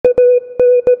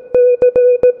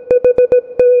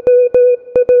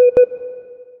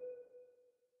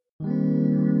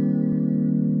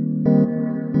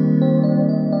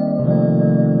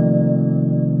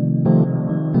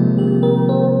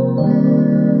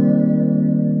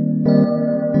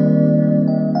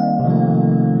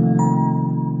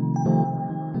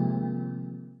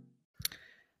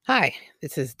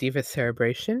This is Diva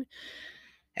Cerebration,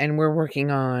 and we're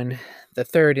working on the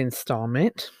third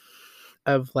installment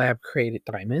of Lab Created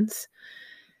Diamonds.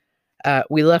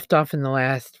 We left off in the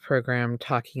last program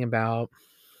talking about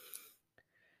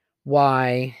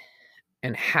why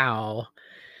and how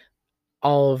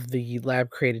all of the lab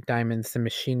created diamonds, the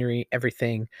machinery,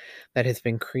 everything that has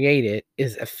been created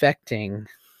is affecting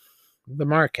the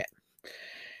market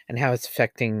and how it's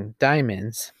affecting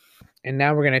diamonds. And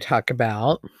now we're going to talk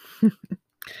about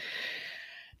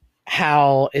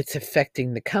how it's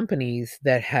affecting the companies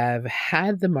that have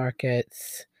had the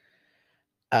market's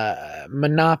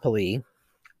monopoly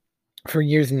for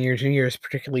years and years and years,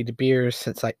 particularly De Beers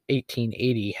since like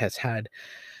 1880 has had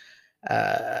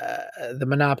the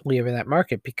monopoly over that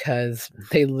market because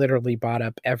they literally bought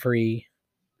up every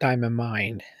diamond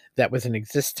mine that was in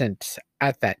existence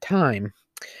at that time.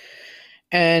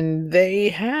 And they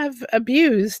have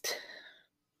abused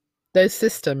those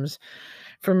systems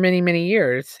for many, many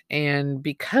years. And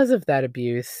because of that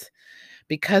abuse,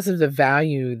 because of the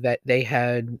value that they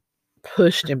had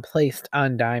pushed and placed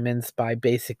on diamonds by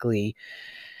basically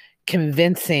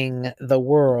convincing the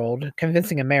world,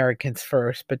 convincing Americans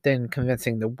first, but then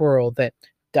convincing the world that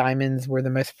diamonds were the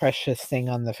most precious thing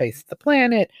on the face of the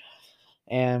planet,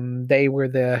 and they were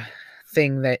the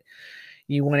thing that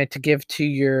you wanted to give to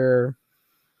your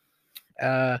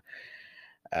uh,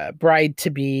 bride to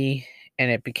be, and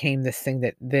it became this thing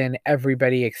that then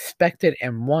everybody expected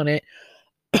and wanted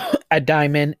a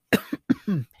diamond.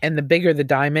 And the bigger the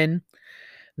diamond,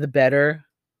 the better.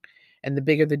 And the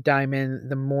bigger the diamond,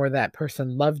 the more that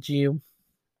person loved you.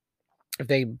 If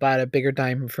they bought a bigger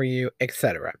diamond for you,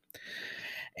 etc.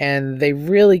 And they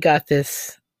really got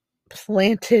this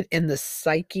planted in the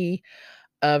psyche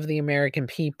of the American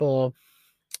people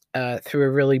through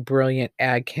a really brilliant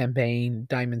ad campaign,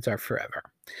 Diamonds Are Forever.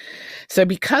 So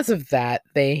because of that,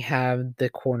 they have the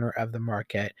corner of the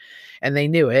market, and they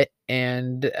knew it,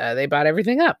 and they bought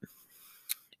everything up.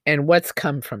 And what's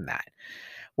come from that?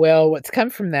 Well, what's come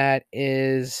from that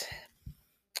is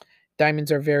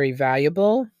diamonds are very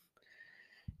valuable,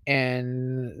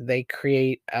 and they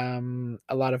create a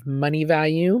lot of money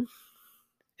value.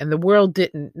 And the world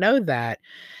didn't know that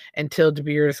until De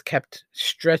Beers kept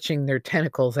stretching their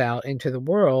tentacles out into the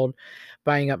world,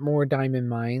 buying up more diamond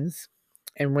mines.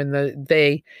 And when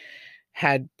they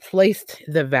had placed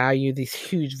the value, these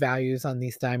huge values on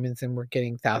these diamonds, and were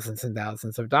getting thousands and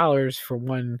thousands of dollars for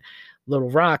one little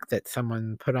rock that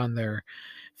someone put on their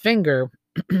finger,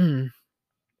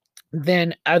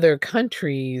 then other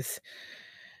countries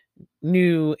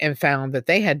knew and found that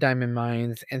they had diamond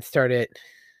mines and started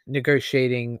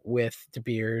negotiating with De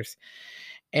Beers.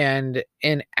 And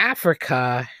in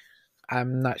Africa,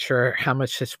 I'm not sure how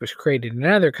much this was created in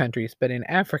other countries, but in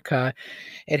Africa,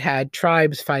 it had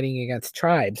tribes fighting against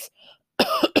tribes,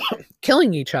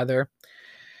 killing each other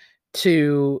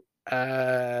to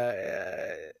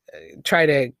try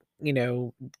to,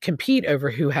 compete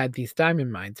over who had these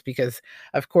diamond mines. Because,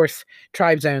 of course,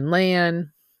 tribes own land,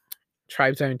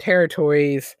 tribes own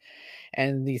territories,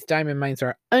 and these diamond mines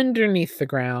are underneath the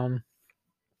ground.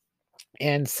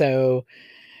 And so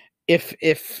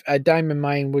if a diamond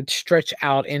mine would stretch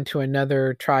out into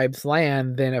another tribe's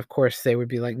land, then of course they would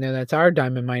be like, no, that's our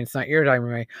diamond mine, it's not your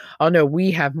diamond mine. Oh no,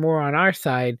 we have more on our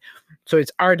side, so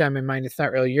it's our diamond mine, it's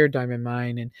not really your diamond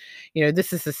mine. And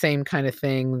this is the same kind of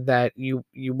thing that you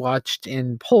watched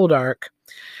in Poldark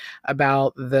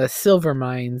about the silver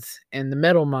mines and the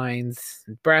metal mines,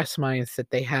 brass mines that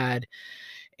they had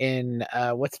in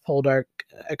what's Poldark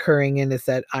occurring in? Is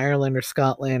that Ireland or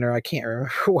Scotland, or I can't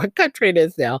remember what country it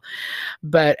is now.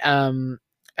 But uh,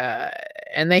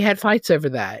 and they had fights over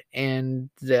that,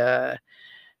 and they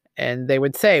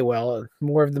would say, well,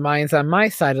 more of the mine's on my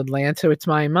side of the land, so it's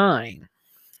my mine.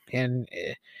 And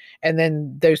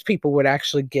then those people would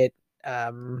actually get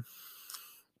to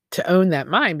own that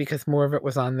mine because more of it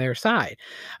was on their side.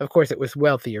 Of course, it was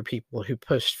wealthier people who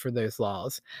pushed for those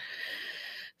laws.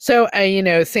 So,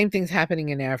 same things happening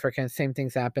in Africa, and same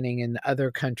things happening in other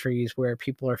countries where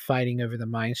people are fighting over the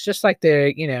mines, just like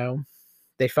they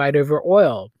fight over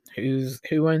oil.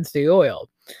 Who owns the oil?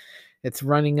 It's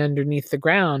running underneath the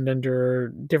ground under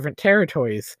different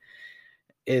territories.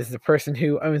 Is the person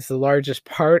who owns the largest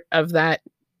part of that,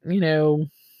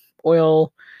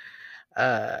 oil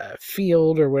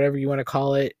field or whatever you want to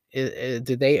call it,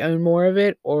 do they own more of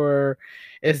it, or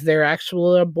is there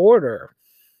actually a border?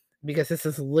 Because this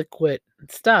is liquid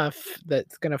stuff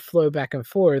that's going to flow back and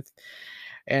forth,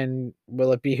 and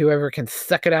will it be whoever can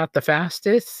suck it out the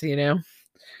fastest?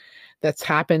 That's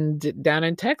happened down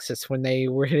in Texas when they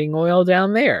were hitting oil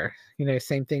down there.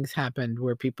 Same things happened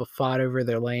where people fought over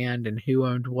their land and who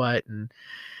owned what. And,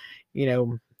 you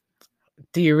know,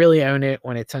 do you really own it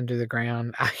when it's under the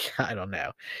ground? I don't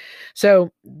know.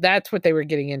 So that's what they were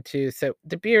getting into. So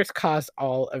De Beers caused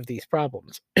all of these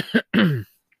problems.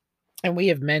 And we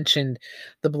have mentioned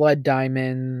the Blood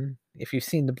Diamond. If you've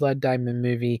seen the Blood Diamond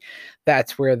movie,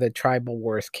 that's where the tribal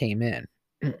wars came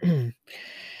in.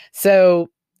 So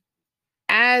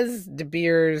as De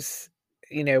Beers,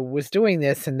 was doing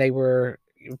this, and they were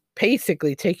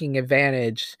basically taking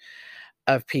advantage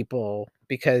of people,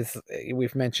 because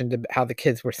we've mentioned how the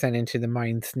kids were sent into the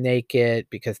mines naked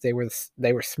because they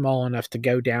were small enough to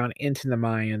go down into the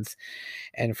mines,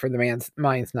 and for the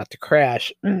mines not to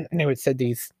crash. And they would send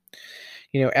these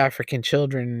African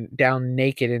children down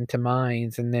naked into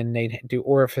mines, and then they'd do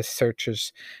orifice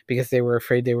searches because they were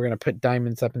afraid they were going to put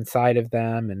diamonds up inside of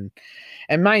them.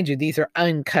 And mind you, these are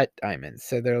uncut diamonds,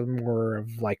 so they're more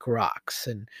of like rocks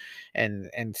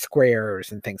and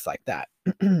squares and things like that.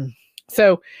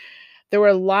 So there were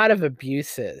a lot of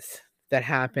abuses that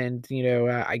happened.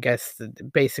 I guess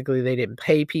basically they didn't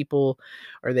pay people,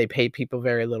 or they paid people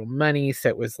very little money, so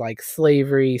it was like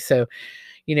slavery. So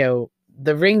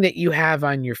the ring that you have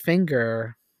on your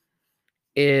finger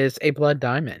is a blood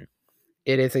diamond.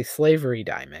 It is a slavery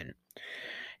diamond.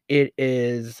 It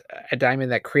is a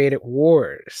diamond that created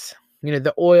wars.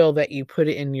 The oil that you put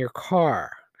in your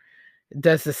car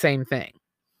does the same thing.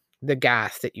 The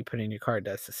gas that you put in your car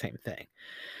does the same thing.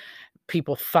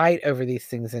 People fight over these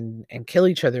things and kill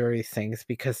each other over these things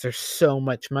because there's so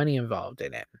much money involved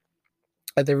in it.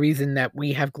 The reason that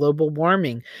we have global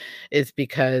warming is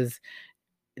because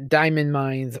diamond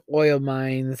mines, oil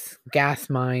mines, gas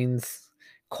mines,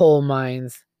 coal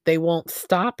mines, they won't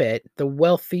stop it. The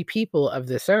wealthy people of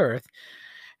this earth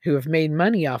who have made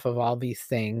money off of all these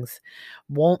things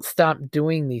won't stop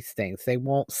doing these things. They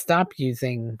won't stop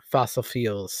using fossil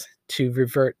fuels to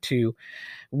revert to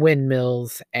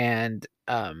windmills and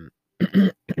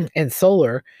and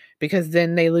solar, because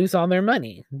then they lose all their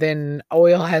money. Then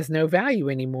oil has no value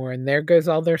anymore, and there goes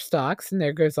all their stocks, and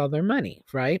there goes all their money,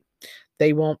 right?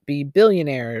 They won't be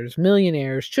billionaires,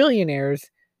 millionaires, trillionaires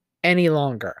any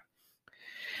longer.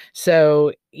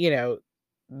 So,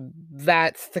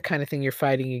 that's the kind of thing you're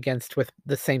fighting against with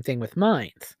the same thing with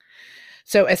mines.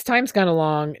 So as time's gone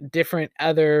along, different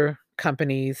other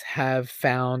countries have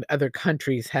found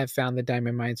the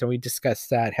diamond mines, and we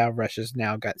discussed that, how Russia's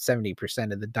now got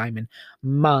 70% of the diamond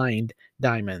mined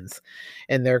diamonds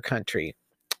in their country.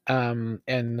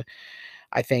 And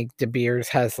I think De Beers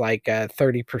has like a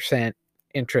 30%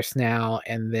 interest now,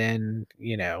 and then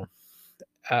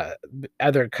uh,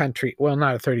 other country, well,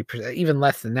 not a 30%, even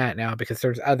less than that now, because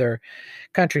there's other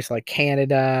countries like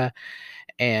Canada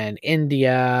and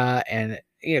India and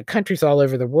countries all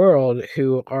over the world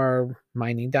who are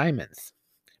mining diamonds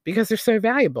because they're so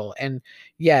valuable, and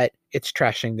yet it's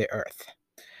trashing the earth.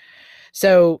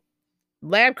 So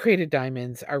lab created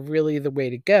diamonds are really the way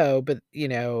to go, but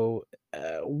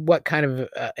what kind of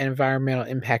environmental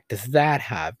impact does that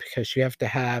have? Because you have to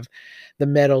have the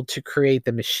metal to create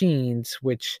the machines,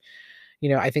 which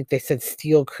I think they said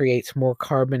steel creates more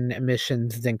carbon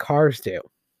emissions than cars do.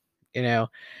 you know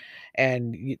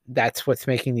and that's what's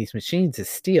making these machines is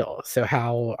steel. So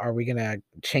how are we going to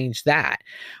change that?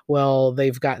 Well,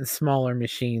 they've gotten smaller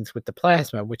machines with the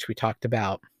plasma, which we talked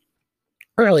about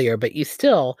earlier, but you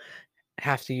still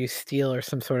have to use steel or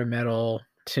some sort of metal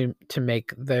to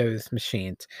make those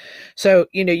machines. So,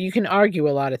 you can argue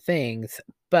a lot of things,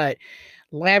 but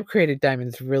lab created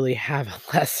diamonds really have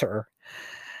a lesser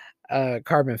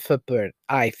carbon footprint,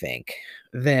 I think,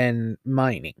 than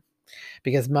mining,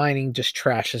 because mining just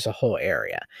trashes a whole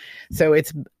area. So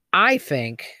I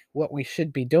think what we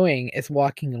should be doing is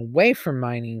walking away from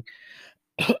mining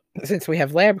since we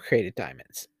have lab created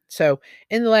diamonds. So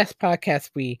in the last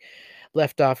podcast, we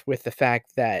left off with the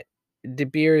fact that De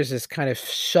Beers is kind of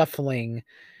shuffling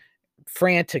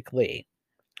frantically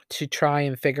to try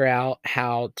and figure out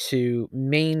how to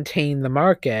maintain the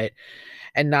market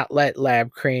and not let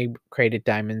lab created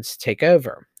diamonds take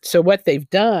over. So what they've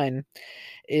done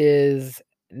is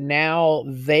now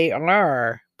they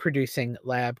are producing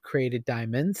lab created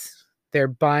diamonds. They're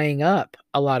buying up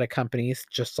a lot of companies,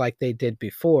 just like they did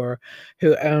before,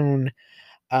 who own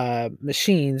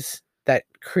machines that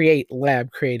create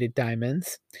lab created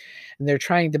diamonds, and they're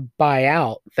trying to buy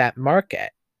out that market.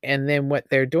 And then what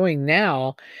they're doing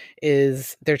now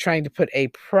is they're trying to put a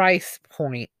price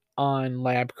point on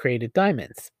lab created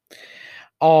diamonds.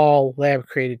 All lab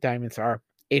created diamonds are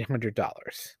 $800.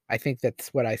 I think that's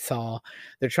what I saw.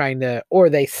 They're trying to, or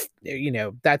that's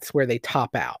where they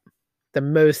top out. The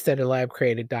most that a lab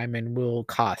created diamond will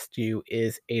cost you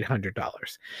is $800.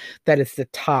 That is the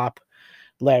top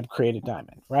lab created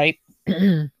diamond, right?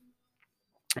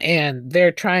 And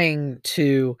they're trying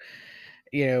to,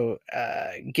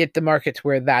 get the markets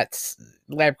where that's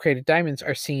lab created diamonds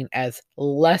are seen as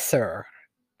lesser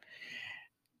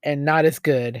and not as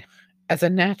good as a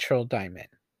natural diamond.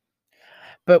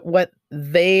 But what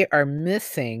they are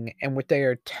missing and what they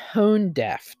are tone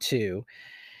deaf to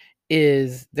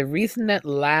is the reason that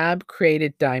lab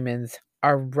created diamonds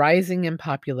are rising in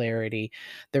popularity.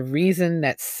 The reason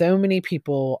that so many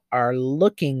people are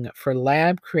looking for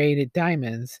lab created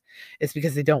diamonds is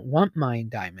because they don't want mine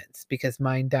diamonds, because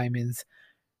mine diamonds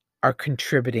are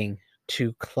contributing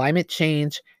to climate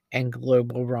change and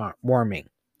global warming.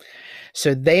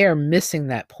 So they are missing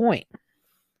that point.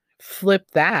 Flip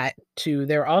that to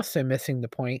they're also missing the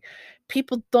point.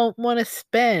 People don't want to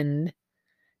spend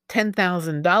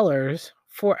 $10,000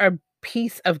 for a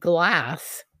piece of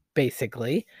glass,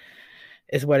 basically,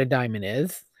 is what a diamond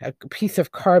is. A piece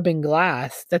of carbon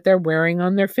glass that they're wearing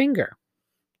on their finger.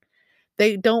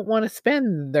 They don't want to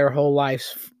spend their whole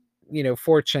life's,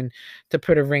 fortune to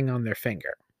put a ring on their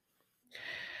finger.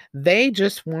 They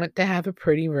just want to have a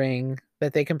pretty ring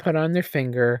that they can put on their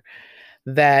finger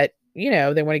that,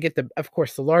 they want to get of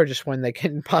course, the largest one they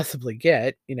can possibly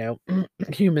get.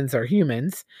 Humans are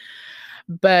humans.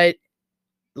 But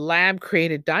lab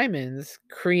created diamonds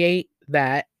create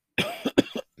that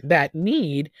that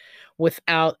need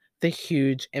without the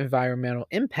huge environmental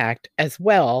impact, as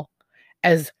well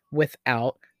as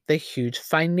without the huge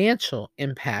financial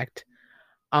impact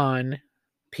on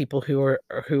people who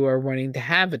are wanting to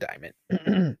have a diamond.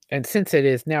 And since it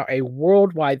is now a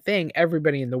worldwide thing,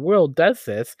 everybody in the world does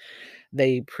this.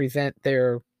 They present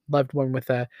their loved one with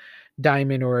a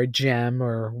diamond or a gem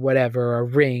or whatever, a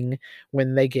ring,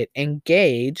 when they get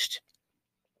engaged.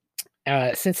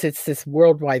 Since it's this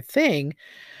worldwide thing,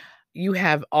 you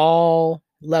have all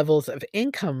levels of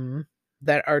income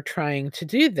that are trying to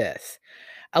do this.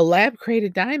 A lab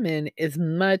created diamond is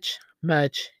much,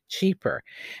 much cheaper.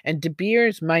 And De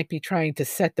Beers might be trying to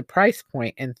set the price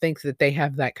point and think that they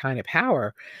have that kind of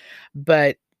power,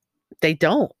 but they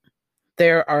don't.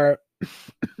 There are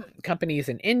companies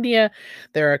in India,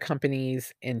 there are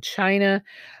companies in China.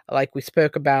 Like we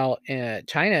spoke about,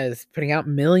 China is putting out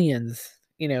millions,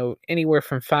 anywhere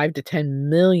from 5 to 10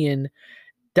 million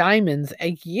diamonds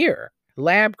a year,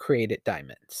 lab created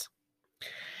diamonds.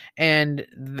 And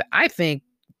I think,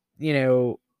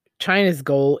 China's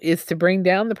goal is to bring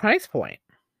down the price point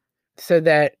so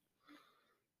that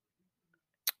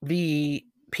the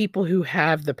people who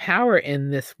have the power in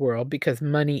this world, because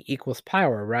money equals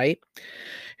power, right?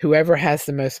 Whoever has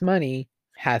the most money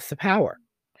has the power.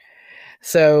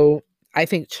 So I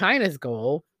think China's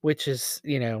goal, which is,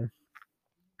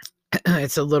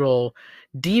 it's a little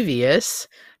devious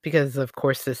because, of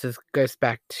course, goes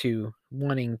back to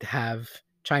wanting to have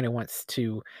China wants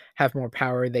to have more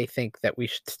power. They think that we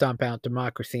should stomp out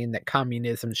democracy and that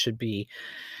communism should be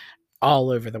all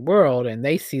over the world, and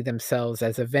they see themselves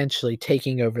as eventually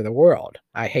taking over the world.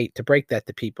 I hate to break that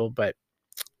to people, but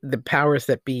the powers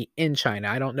that be in China,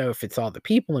 I don't know if it's all the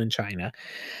people in China,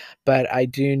 but I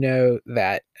do know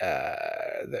that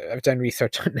I've done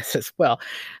research on this as well,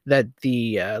 that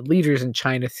the leaders in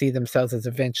China see themselves as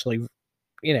eventually,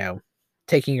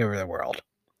 taking over the world.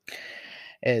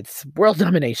 It's world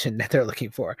domination that they're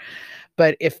looking for.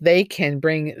 But if they can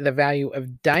bring the value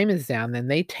of diamonds down, then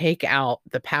they take out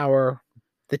the power,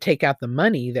 they take out the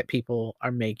money that people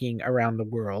are making around the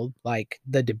world, like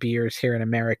the De Beers here in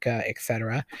America,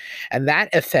 etc. And that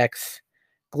affects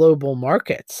global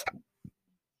markets.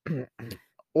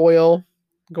 Oil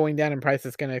going down in price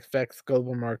is going to affect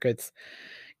global markets.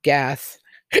 Gas,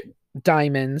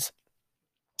 diamonds.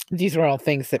 These are all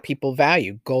things that people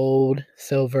value. Gold,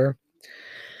 silver.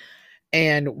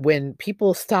 And when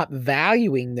people stop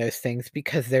valuing those things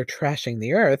because they're trashing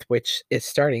the earth, which is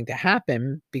starting to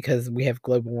happen because we have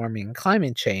global warming and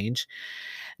climate change,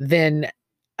 then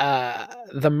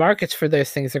the markets for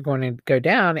those things are going to go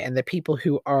down. And the people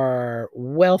who are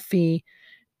wealthy,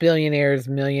 billionaires,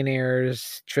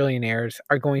 millionaires, trillionaires,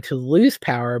 are going to lose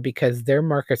power because their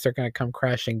markets are going to come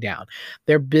crashing down.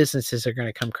 Their businesses are going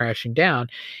to come crashing down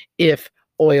if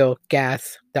oil,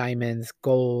 gas, diamonds,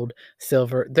 gold,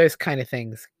 silver, those kind of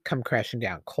things come crashing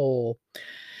down, coal.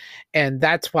 And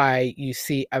that's why you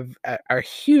see a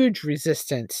huge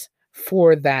resistance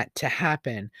for that to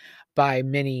happen by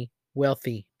many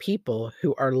wealthy people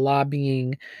who are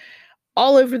lobbying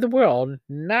all over the world,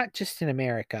 not just in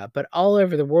America, but all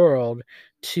over the world,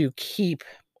 to keep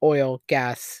oil,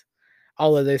 gas,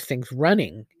 all of those things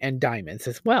running, and diamonds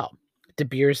as well. De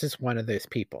Beers is one of those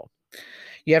people.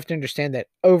 You have to understand that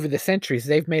over the centuries,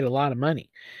 they've made a lot of money,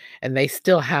 and they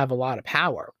still have a lot of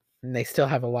power, and they still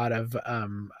have a lot of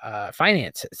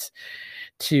finances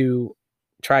to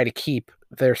try to keep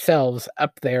themselves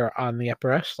up there on the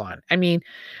upper echelon. I mean,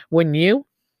 when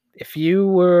if you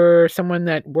were someone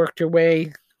that worked your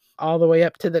way all the way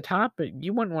up to the top,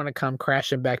 you wouldn't want to come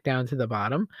crashing back down to the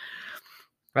bottom.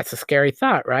 That's a scary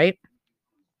thought, right?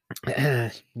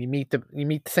 You meet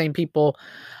the same people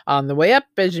on the way up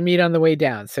as you meet on the way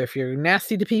down. So if you're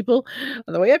nasty to people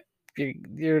on the way up,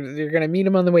 you're gonna meet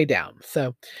them on the way down.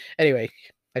 So anyway,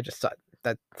 I just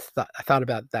I thought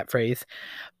about that phrase,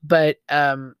 but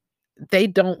they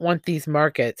don't want these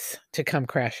markets to come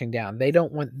crashing down. They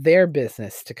don't want their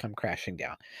business to come crashing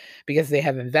down because they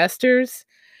have investors.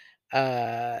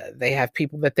 They have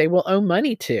people that they will owe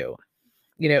money to.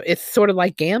 It's sort of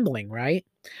like gambling, right?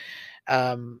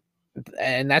 Um,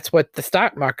 and that's what the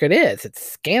stock market is.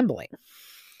 It's gambling.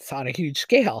 It's on a huge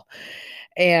scale.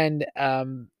 And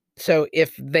so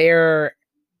if their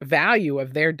value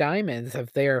of their diamonds,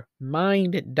 of their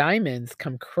mined diamonds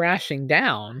come crashing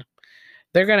down,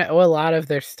 they're going to owe a lot of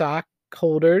their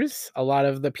stockholders, a lot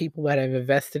of the people that have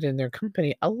invested in their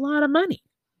company, a lot of money.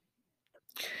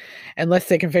 Unless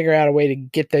they can figure out a way to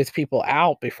get those people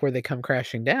out before they come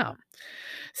crashing down.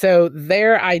 So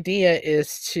their idea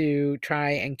is to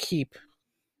try and keep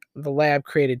the lab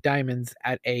created diamonds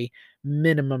at a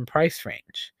minimum price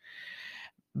range.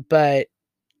 But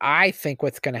I think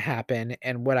what's going to happen,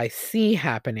 and what I see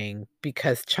happening,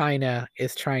 because China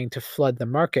is trying to flood the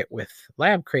market with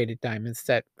lab created diamonds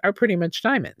that are pretty much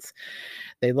diamonds.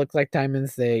 They look like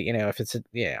diamonds.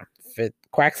 If it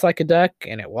quacks like a duck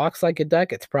and it walks like a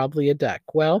duck, it's probably a duck.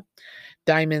 Well,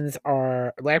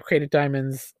 lab created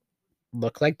diamonds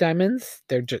look like diamonds.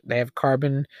 They have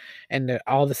carbon and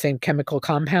all the same chemical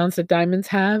compounds that diamonds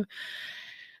have.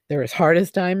 They're as hard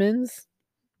as diamonds,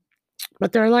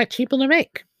 but they're a lot cheaper to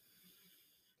make.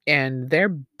 And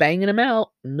they're banging them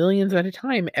out millions at a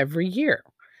time every year.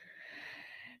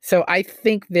 So I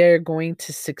think they're going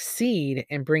to succeed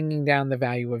in bringing down the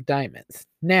value of diamonds.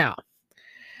 Now,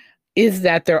 is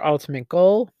that their ultimate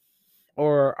goal?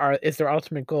 Or is their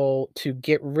ultimate goal to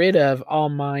get rid of all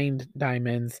mined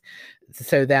diamonds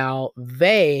so now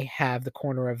they have the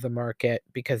corner of the market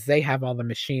because they have all the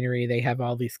machinery, they have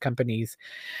all these companies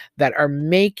that are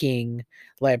making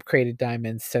lab created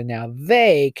diamonds, so now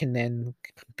they can then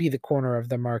be the corner of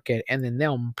the market, and then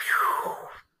they'll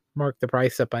mark the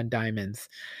price up on diamonds,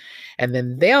 and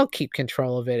then they'll keep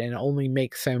control of it and only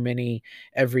make so many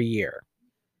every year,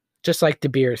 just like De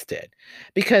Beers did.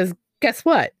 Because guess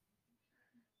what?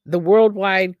 The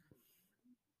worldwide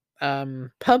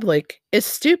public is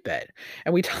stupid.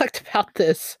 And we talked about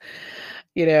this,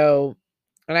 and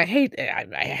I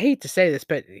hate to say this,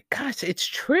 but gosh, it's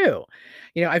true.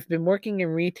 I've been working in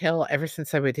retail ever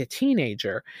since I was a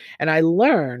teenager, and I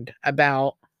learned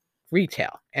about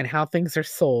retail and how things are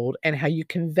sold and how you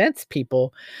convince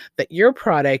people that your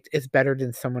product is better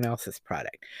than someone else's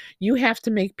product. You have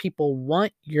to make people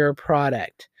want your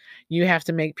product. You have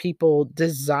to make people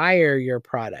desire your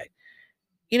product.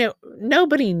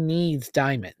 Nobody needs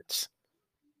diamonds.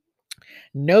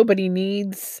 Nobody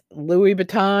needs Louis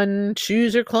Vuitton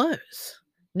shoes or clothes.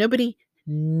 Nobody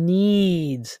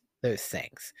needs those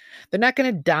things. They're not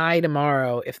going to die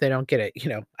tomorrow if they don't get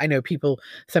it. I know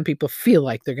some people feel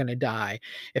like they're going to die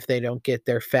if they don't get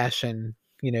their fashion,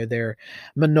 their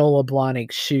Manolo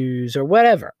Blahnik shoes or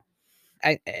whatever.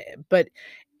 But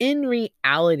in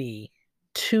reality,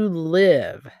 to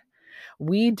live,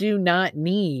 we do not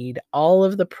need all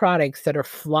of the products that are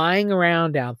flying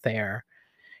around out there.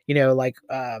 Like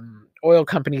oil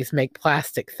companies make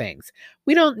plastic things.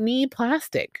 We don't need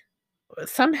plastic.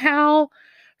 Somehow,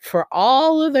 for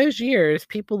all of those years,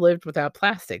 people lived without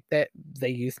plastic. That they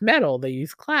use metal, they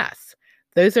use glass.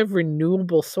 Those are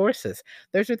renewable sources.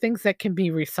 Those are things that can be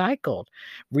recycled,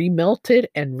 remelted,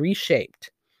 and reshaped.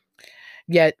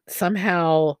 Yet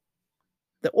somehow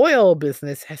the oil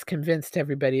business has convinced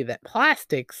everybody that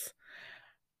plastics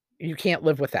you can't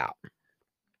live without.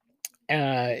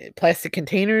 Plastic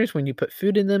containers, when you put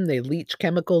food in them, they leach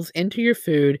chemicals into your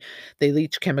food. They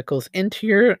leach chemicals into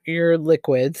your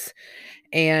liquids,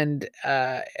 and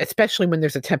especially when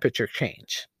there's a temperature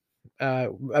change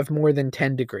of more than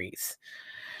 10 degrees.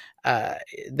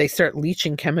 They start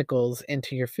leaching chemicals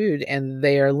into your food, and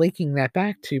they are linking that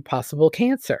back to possible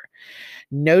cancer.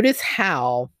 Notice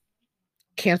how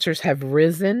cancers have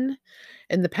risen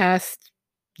in the past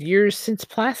years since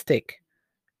plastic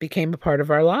became a part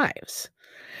of our lives.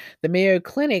 The Mayo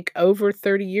Clinic over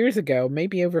 30 years ago,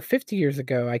 maybe over 50 years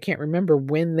ago, I can't remember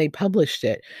when they published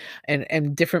it,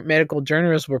 and different medical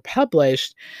journals were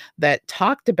published that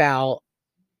talked about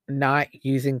not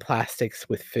using plastics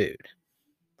with food.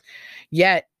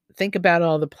 Yet, think about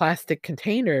all the plastic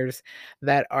containers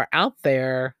that are out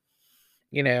there,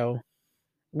 you know,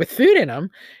 with food in them,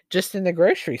 just in the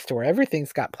grocery store.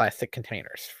 Everything's got plastic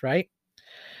containers, right?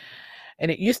 And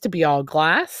it used to be all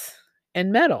glass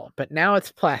and metal, but now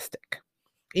it's plastic.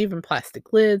 Even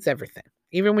plastic lids, everything.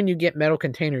 Even when you get metal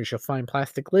containers, you'll find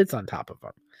plastic lids on top of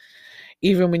them.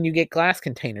 Even when you get glass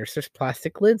containers, there's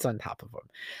plastic lids on top of them.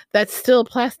 That's still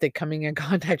plastic coming in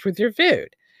contact with your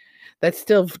food. That's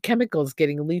still chemicals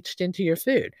getting leached into your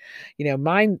food.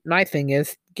 My thing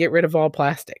is get rid of all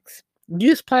plastics.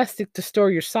 Use plastic to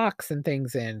store your socks and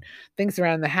things in, things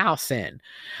around the house in,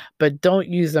 but don't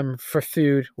use them for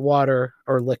food, water,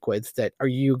 or liquids that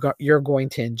you're going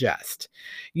to ingest.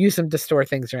 Use them to store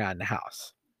things around the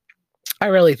house. I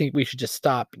really think we should just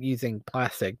stop using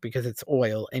plastic because it's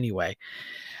oil anyway.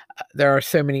 There are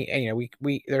so many,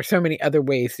 there are so many other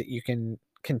ways that you can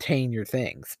contain your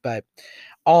things, but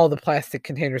all the plastic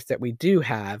containers that we do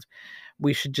have,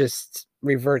 we should just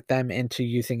revert them into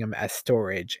using them as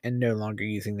storage and no longer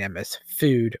using them as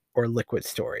food or liquid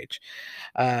storage.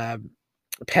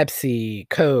 Pepsi,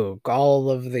 Coke, all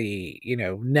of the,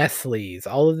 Nestle's,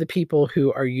 all of the people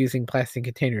who are using plastic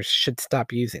containers should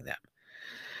stop using them.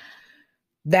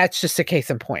 That's just a case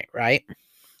in point, right?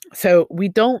 So we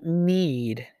don't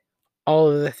need all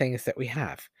of the things that we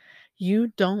have. You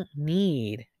don't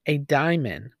need a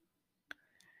diamond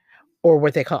or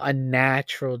what they call a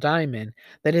natural diamond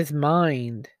that is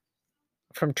mined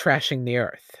from trashing the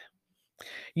earth.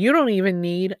 You don't even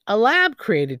need a lab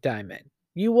created diamond.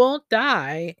 You won't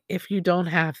die if you don't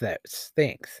have those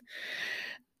things.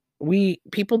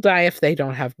 People die if they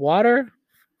don't have water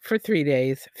for 3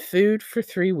 days, food for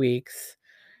 3 weeks,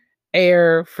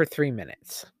 air for 3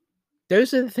 minutes.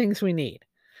 Those are the things we need.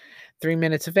 3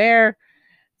 minutes of air,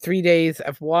 3 days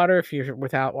of water. If you're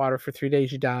without water for 3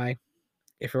 days, you die.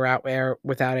 If you're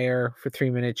without air for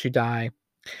 3 minutes, you die.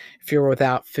 If you're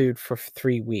without food for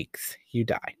 3 weeks, you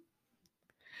die.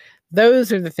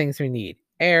 Those are the things we need: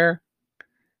 air,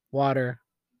 water,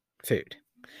 food.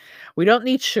 We don't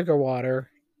need sugar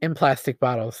water in plastic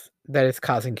bottles that is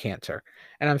causing cancer.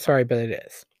 And I'm sorry, but it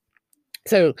is.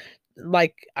 So,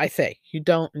 like I say, you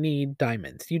don't need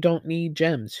diamonds. You don't need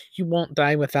gems. You won't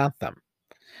die without them.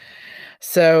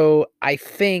 So I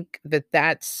think that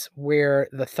that's where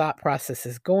the thought process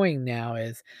is going now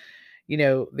is,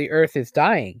 the earth is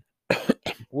dying.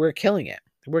 We're killing it.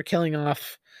 We're killing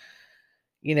off,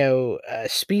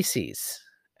 species,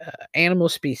 animal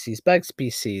species, bug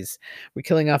species. We're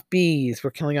killing off bees.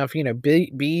 We're killing off,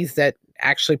 bees that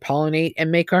actually pollinate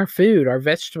and make our food, our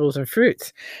vegetables and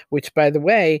fruits, which, by the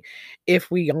way, if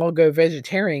we all go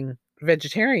vegetarian,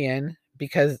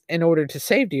 because in order to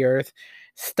save the earth,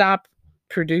 stop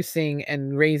producing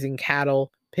and raising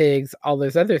cattle, pigs, all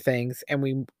those other things, and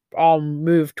we all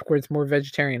move towards more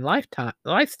vegetarian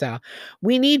lifestyle,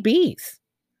 we need bees,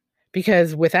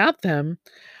 because without them,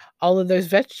 all of those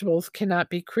vegetables cannot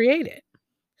be created.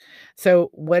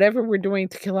 So whatever we're doing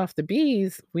to kill off the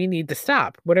bees, we need to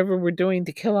stop. Whatever we're doing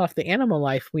to kill off the animal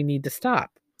life, we need to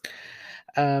stop.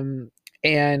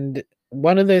 And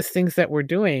one of those things that we're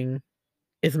doing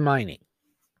is mining,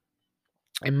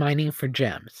 and mining for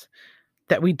gems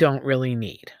that we don't really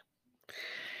need.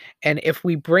 And if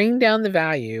we bring down the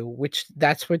value, which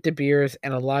that's what De Beers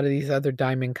and a lot of these other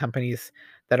diamond companies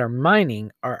that are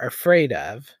mining are afraid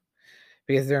of,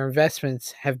 because their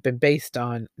investments have been based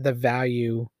on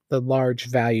the large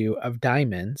value of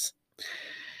diamonds.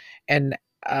 And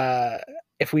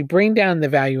if we bring down the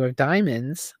value of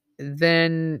diamonds,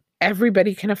 then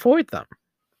everybody can afford them.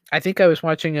 I think I was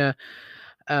watching a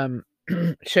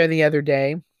show the other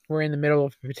day. We're in the middle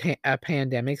of a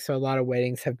pandemic, so a lot of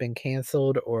weddings have been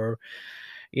canceled or,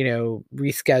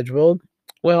 rescheduled.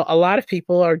 Well, a lot of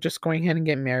people are just going ahead and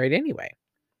getting married anyway.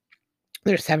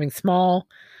 They're just having small,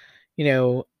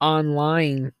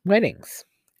 online weddings.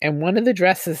 And one of the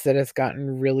dresses that has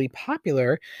gotten really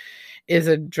popular is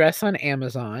a dress on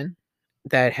Amazon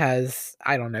that has,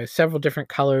 I don't know, several different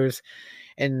colors,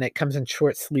 and it comes in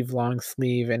short sleeve, long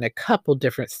sleeve, and a couple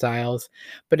different styles,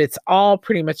 but it's all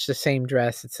pretty much the same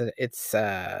dress. It's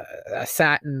a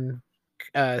satin,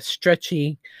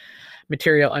 stretchy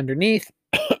material underneath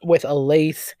with a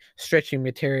lace stretching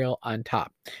material on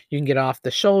top. You can get off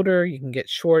the shoulder, you can get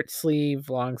short sleeve,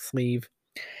 long sleeve,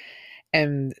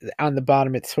 and on the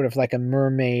bottom it's sort of like a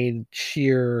mermaid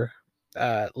sheer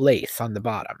lace on the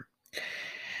bottom.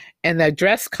 And that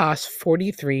dress costs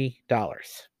 $43.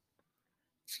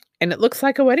 And it looks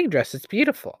like a wedding dress. It's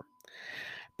beautiful.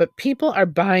 But people are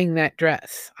buying that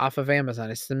dress off of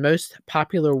Amazon. It's the most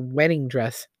popular wedding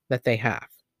dress that they have.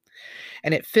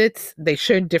 And it fits, they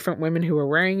showed different women who were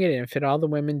wearing it, and it fit all the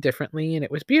women differently, and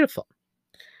it was beautiful.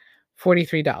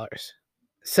 $43.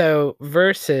 So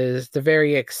versus the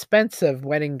very expensive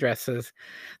wedding dresses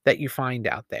that you find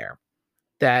out there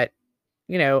that,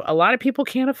 a lot of people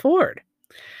can't afford.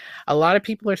 A lot of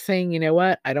people are saying, you know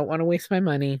what? I don't want to waste my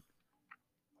money.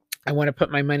 I want to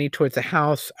put my money towards a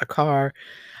house, a car.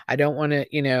 I don't want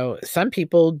to, some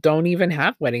people don't even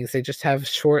have weddings. They just have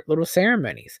short little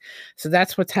ceremonies. So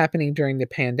that's what's happening during the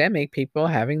pandemic. People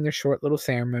having their short little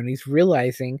ceremonies,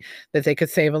 realizing that they could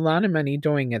save a lot of money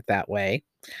doing it that way.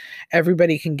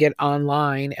 Everybody can get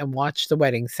online and watch the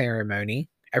wedding ceremony.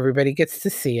 Everybody gets to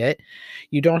see it.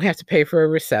 You don't have to pay for a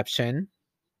reception.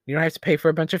 You don't have to pay for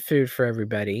a bunch of food for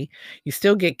everybody. You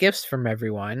still get gifts from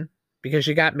everyone because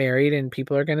you got married and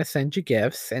people are going to send you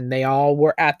gifts, and they all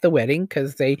were at the wedding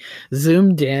because they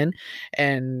zoomed in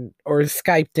or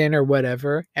Skyped in or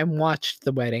whatever and watched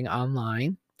the wedding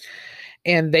online.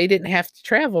 And they didn't have to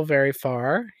travel very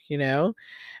far,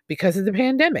 because of the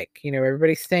pandemic.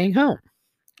 Everybody's staying home.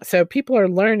 So people are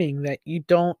learning that you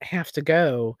don't have to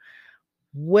go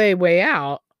way, way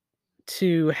out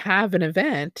to have an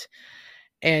event,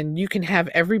 and you can have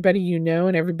everybody you know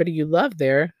and everybody you love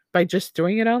there by just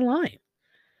doing it online.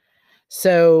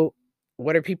 So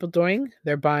what are people doing?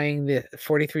 They're buying the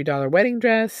 $43 wedding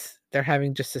dress. They're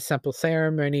having just a simple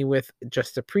ceremony with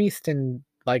just a priest and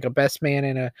like a best man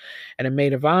and a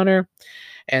maid of honor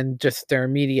and just their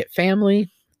immediate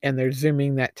family. And they're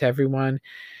zooming that to everyone.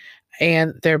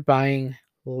 And they're buying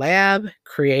lab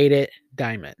created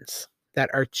diamonds that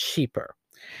are cheaper.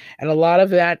 And a lot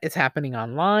of that is happening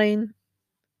online.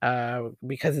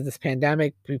 Because of this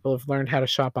pandemic, people have learned how to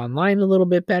shop online a little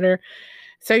bit better.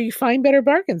 So you find better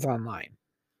bargains online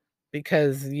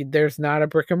because there's not a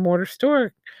brick and mortar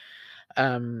store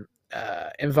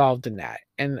involved in that.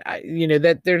 And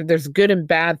that there's good and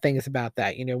bad things about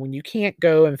that. When you can't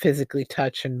go and physically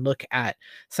touch and look at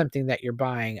something that you're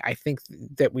buying, I think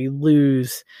that we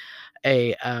lose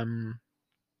a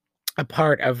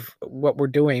part of what we're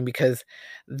doing, because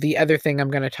the other thing I'm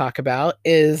going to talk about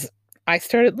is I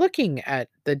started looking at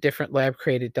the different lab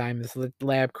created diamonds,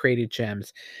 lab created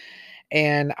gems,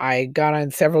 and I got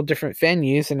on several different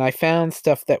venues and I found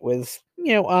stuff that was,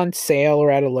 on sale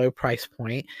or at a low price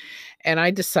point. And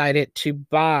I decided to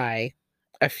buy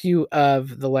a few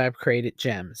of the lab created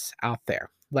gems out there,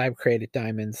 lab created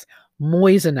diamonds.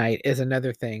 Moissanite is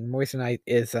another thing. Moissanite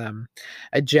is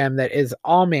a gem that is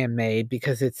all man-made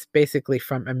because it's basically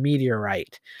from a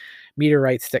meteorite.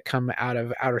 Meteorites that come out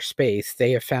of outer space.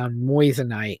 They have found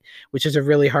moissanite, which is a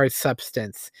really hard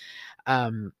substance,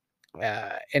 and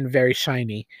very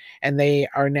shiny. And they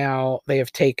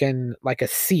have taken like a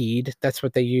seed. That's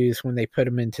what they use when they put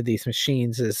them into these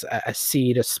machines, is a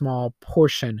seed, a small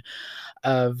portion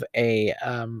of a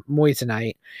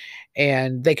moissanite,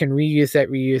 and they can reuse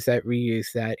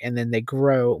that, and then they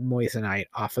grow moissanite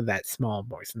off of that small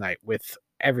moissanite with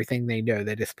everything they know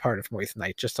that is part of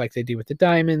moissanite, just like they do with the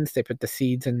diamonds. They put the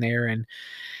seeds in there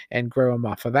and grow them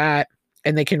off of that,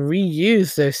 and they can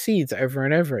reuse those seeds over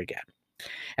and over again.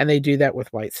 And they do that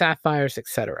with white sapphires,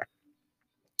 etc.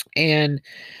 And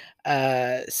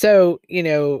so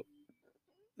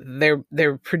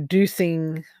they're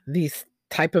producing these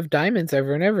type of diamonds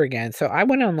over and over again. So I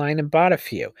went online and bought a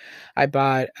few. I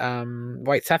bought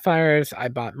white sapphires, I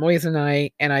bought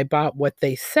moissanite, and I bought what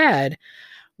they said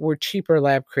were cheaper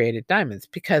lab created diamonds,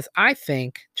 because I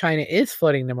think China is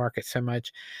flooding the market so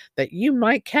much that you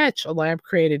might catch a lab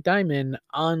created diamond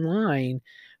online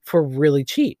for really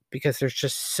cheap because there's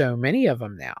just so many of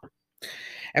them now.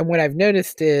 And what I've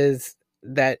noticed is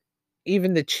that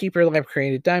even the cheaper lab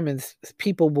created diamonds,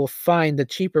 people will find the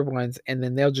cheaper ones and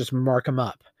then they'll just mark them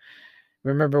up.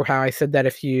 Remember how I said that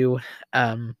a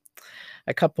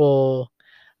couple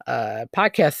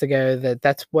podcasts ago,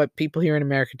 that's what people here in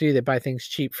America do. They buy things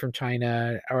cheap from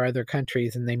China or other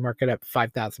countries and they mark it up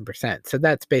 5,000%. So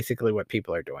that's basically what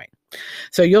people are doing.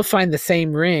 So you'll find the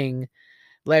same ring,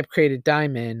 lab created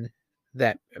diamond,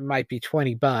 that might be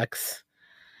 $20,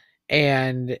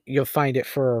 and you'll find it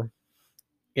for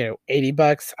 $80,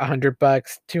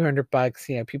 $100,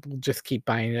 $200. People just keep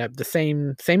buying it up, the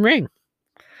same ring.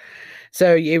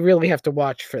 So you really have to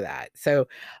watch for that. So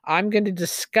I'm going to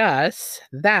discuss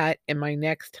that in my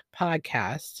next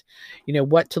podcast,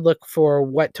 what to look for,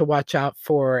 what to watch out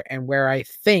for, and where I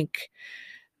think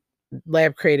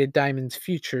lab created diamonds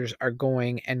futures are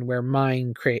going and where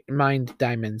mined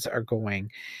diamonds are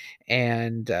going.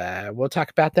 And we'll talk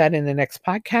about that in the next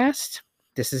podcast.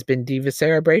 This has been Diva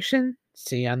Cerebration.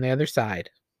 See you on the other side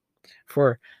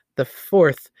for the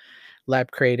fourth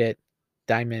lab created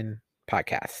diamond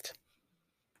podcast.